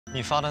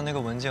你发的那个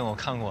文件我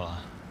看过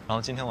了，然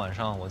后今天晚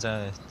上我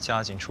再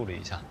加紧处理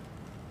一下。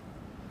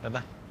拜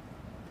拜。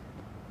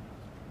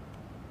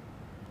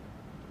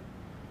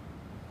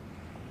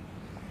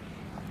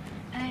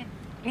哎，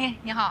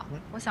你好，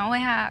我想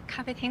问一下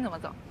咖啡厅怎么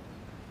走？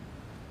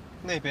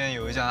那边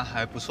有一家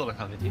还不错的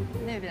咖啡厅。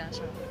那边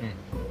是吗？嗯。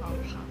哦，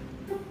好。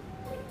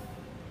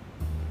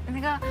那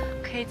个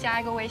可以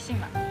加一个微信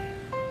吗？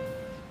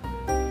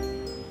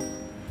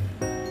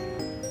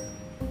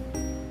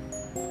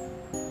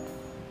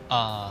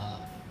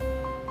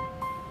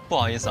不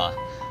好意思啊，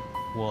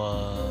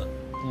我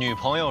女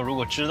朋友如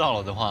果知道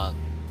了的话，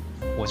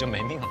我就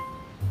没命了。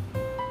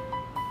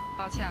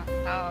抱歉，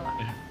打扰了。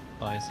没事，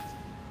不好意思。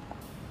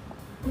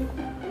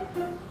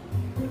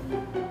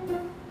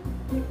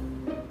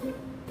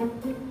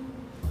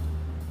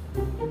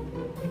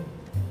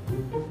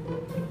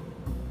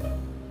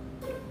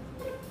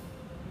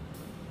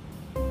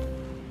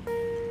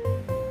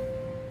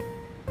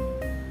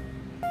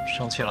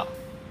生气了？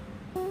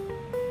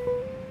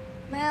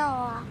没有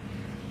啊，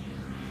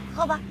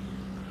喝吧。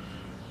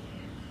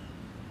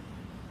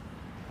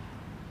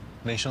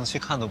没生气，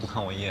看都不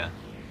看我一眼，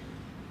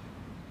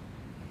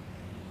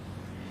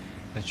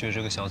还撅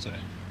着个小嘴。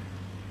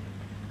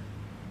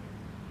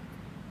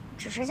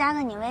只是加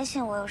个你微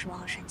信，我有什么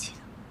好生气的？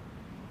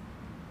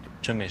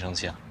真没生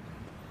气啊？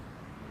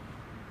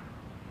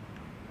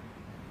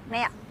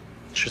没有。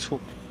吃醋？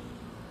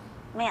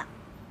没有。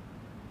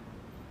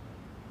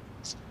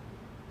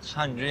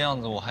看你这样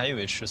子，我还以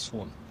为吃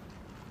醋呢。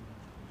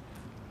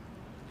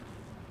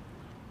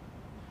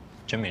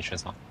真没吃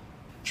醋？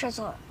吃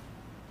醋了。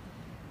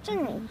就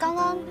你刚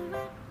刚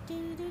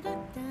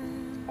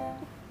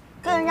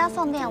跟人家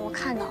放电，我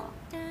看到了。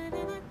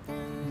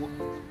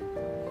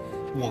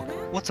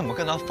我怎么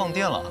跟他放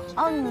电了？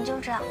哦，你就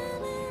这样。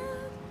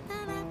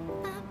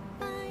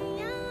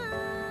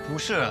不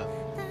是，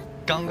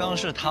刚刚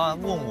是他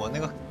问我那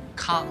个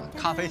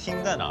咖啡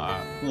厅在哪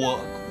儿，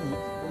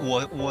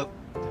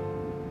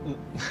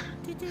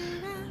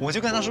我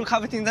就跟他说咖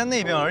啡厅在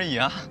那边而已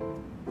啊。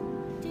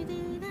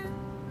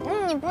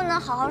你不能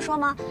好好说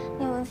吗？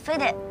你们非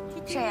得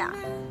这样。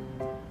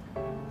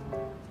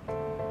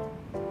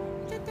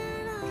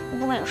我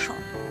不跟你说。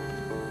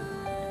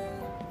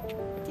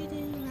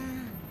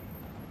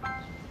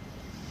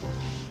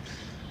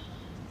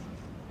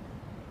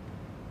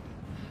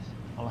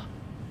好了。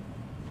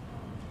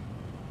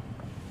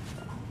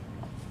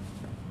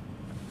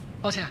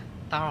抱歉，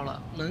打扰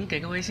了，能给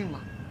个微信吗？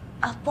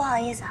啊，不好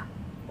意思啊，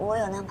我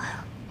有男朋友。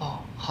哦，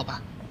好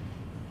吧。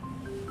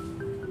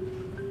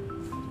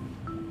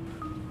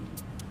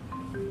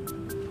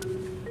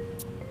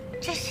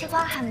这西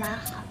瓜还蛮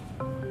好。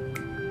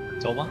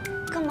走吧。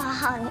干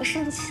嘛？你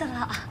生气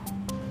了？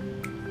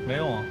没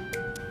有啊。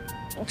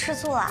你吃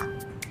醋了？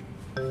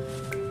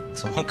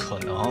怎么可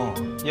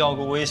能？要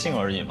个微信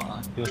而已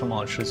嘛，有什么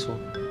好吃醋？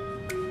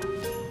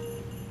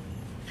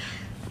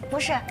不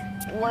是，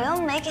我又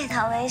没给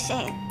他微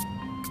信。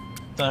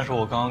但是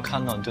我刚刚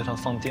看到你对他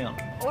放电了。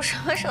我什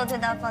么时候对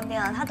他放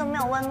电了？他都没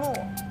有问路。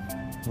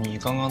你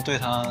刚刚对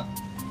他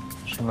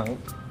什么？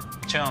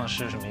这样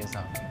是什么意思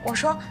啊？我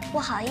说不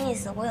好意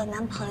思，我有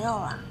男朋友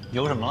了。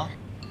有什么了？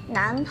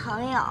男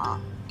朋友。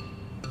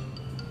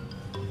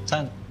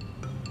在呢。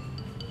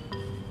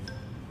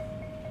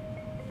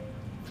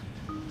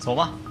走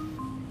吧。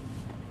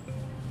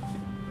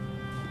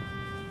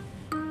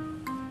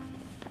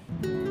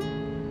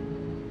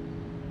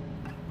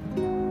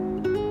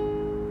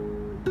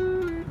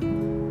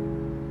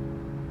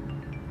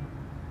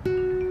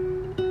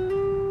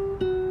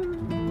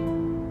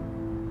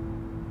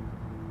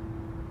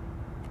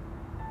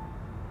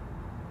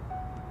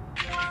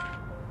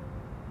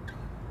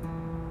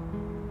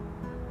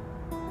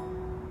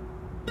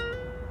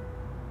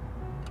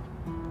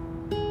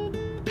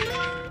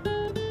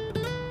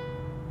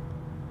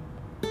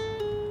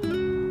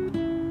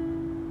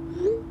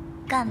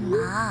干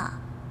嘛？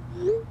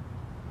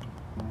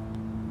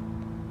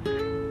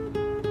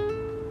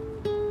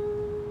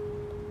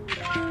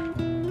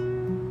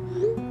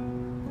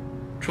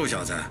臭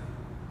小子，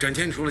整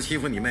天除了欺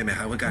负你妹妹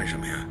还会干什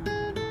么呀？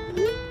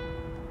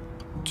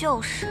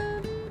就是。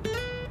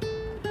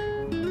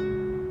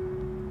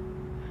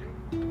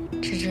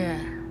芝芝，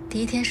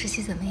第一天实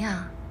习怎么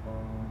样？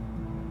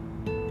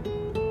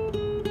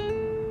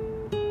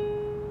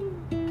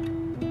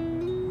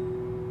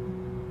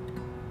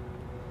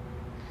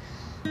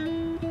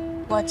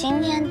我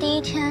今天第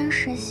一天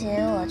实习，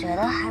我觉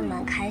得还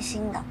蛮开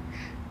心的，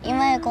因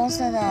为公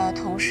司的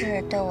同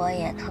事对我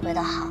也特别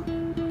的好，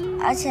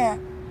而且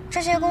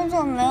这些工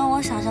作没有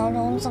我想象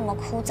中这么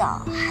枯燥，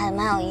还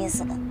蛮有意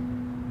思的。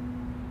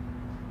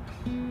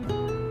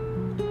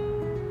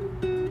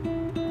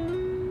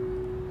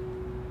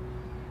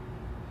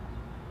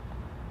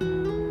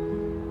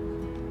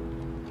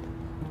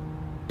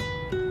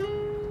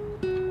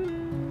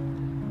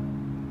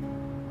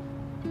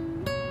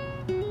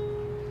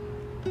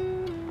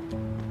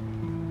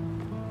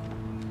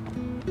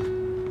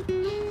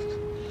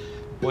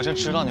我就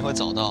知道你会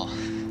早到，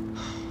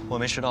我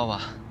没迟到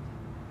吧？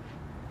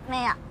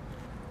没有。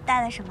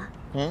带的什么？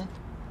嗯，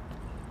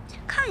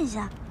看一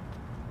下。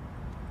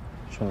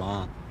什么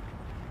啊？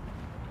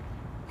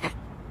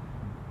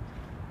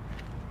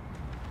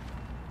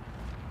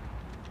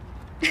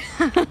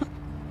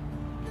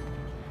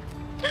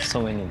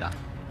送给你的。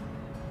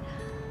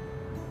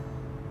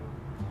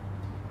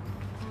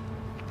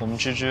我们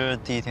芝芝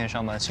第一天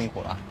上班辛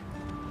苦了。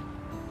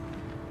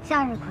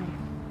向日葵。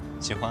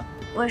喜欢？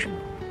为什么？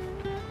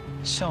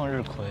向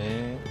日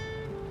葵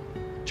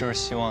就是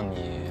希望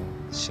你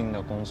新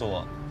的工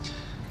作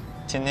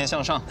天天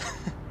向上。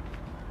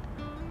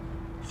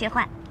喜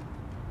欢。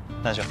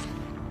那就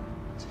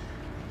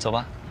走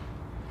吧，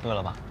饿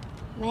了吧？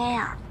没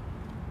有。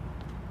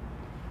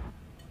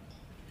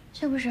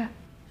是不是？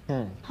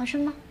嗯，好吃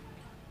吗？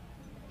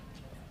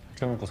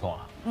真不错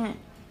啊。嗯。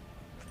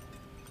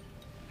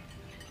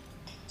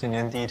今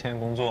年第一天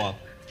工作，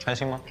开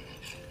心吗？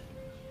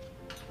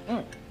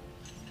嗯。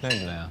累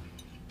不累啊？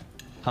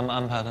他们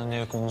安排的那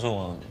些工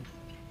作，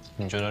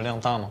你觉得量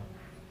大吗？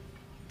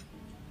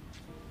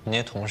你那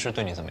些同事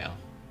对你怎么样？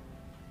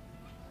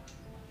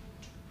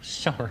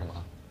笑什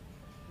么？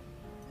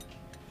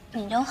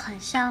你就很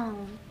像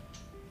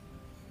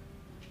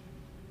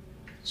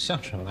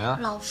像什么呀？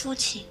老父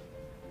亲，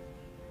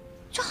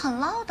就很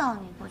唠叨，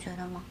你不觉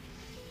得吗？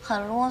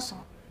很啰嗦，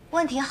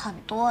问题很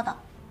多的。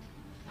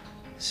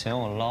嫌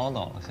我唠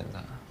叨了，现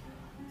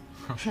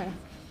在。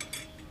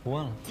不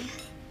问了。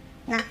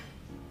那。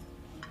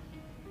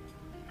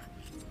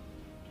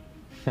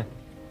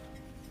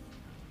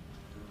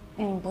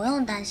你不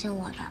用担心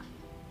我的，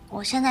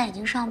我现在已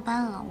经上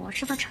班了，我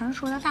是个成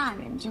熟的大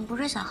人，已经不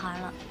是小孩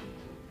了。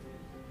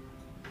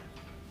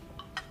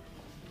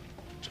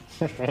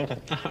成熟的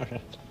大人，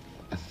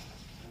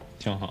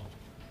挺好。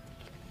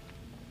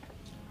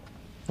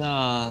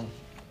那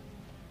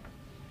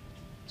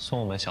送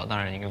我们小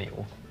大人一个礼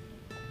物，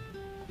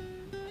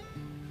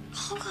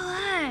好可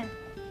爱，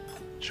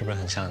是不是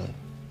很像你？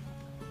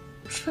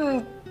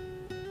是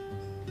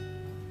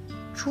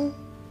猪。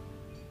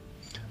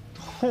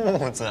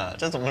兔子，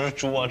这怎么是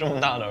猪啊？这么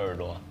大的耳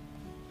朵，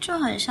就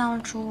很像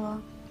猪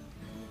啊！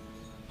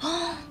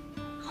哦，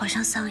好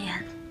像桑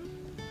颜。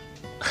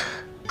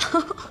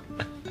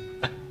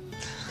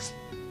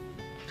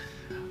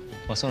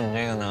我送你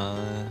这个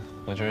呢，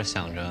我就是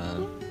想着，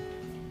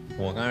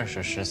我刚开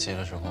始实习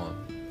的时候，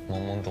懵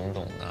懵懂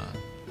懂的，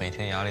每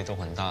天压力都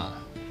很大，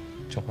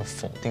就会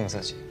否定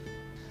自己。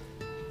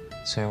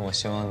所以我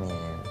希望你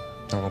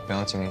能够不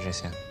要经历这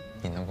些，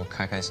你能够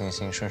开开心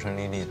心、顺顺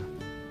利利的。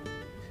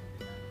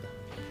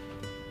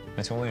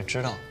而且我也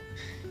知道，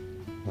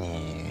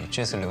你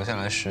这次留下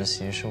来实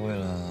习是为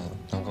了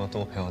能够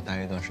多陪我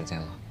待一段时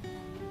间嘛。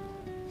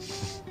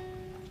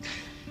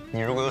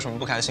你如果有什么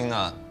不开心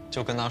的，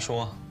就跟他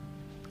说，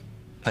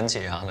很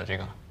解压的这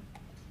个。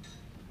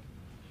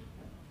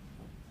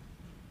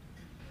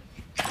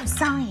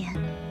桑颜，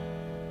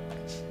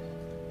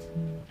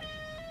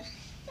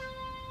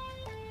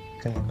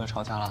跟你哥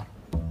吵架了？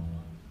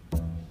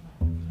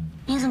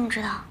你怎么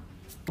知道？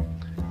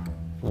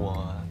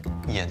我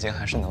眼睛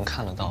还是能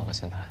看得到的，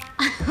现在。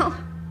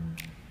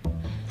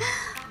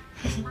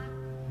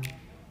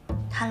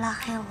他拉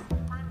黑我。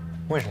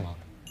为什么？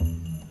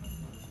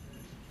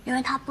因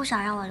为他不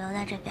想让我留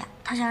在这边，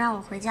他想让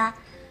我回家。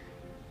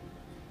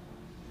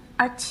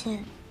而且，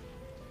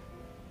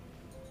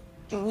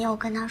你有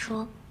跟他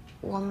说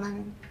我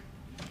们？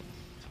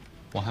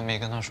我还没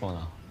跟他说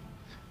呢。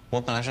我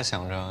本来是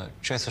想着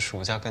这次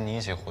暑假跟你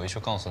一起回去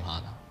告诉他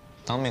的，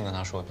当面跟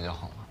他说比较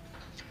好嘛。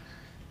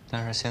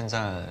但是现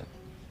在，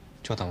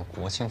就等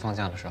国庆放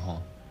假的时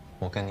候，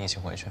我跟你一起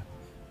回去。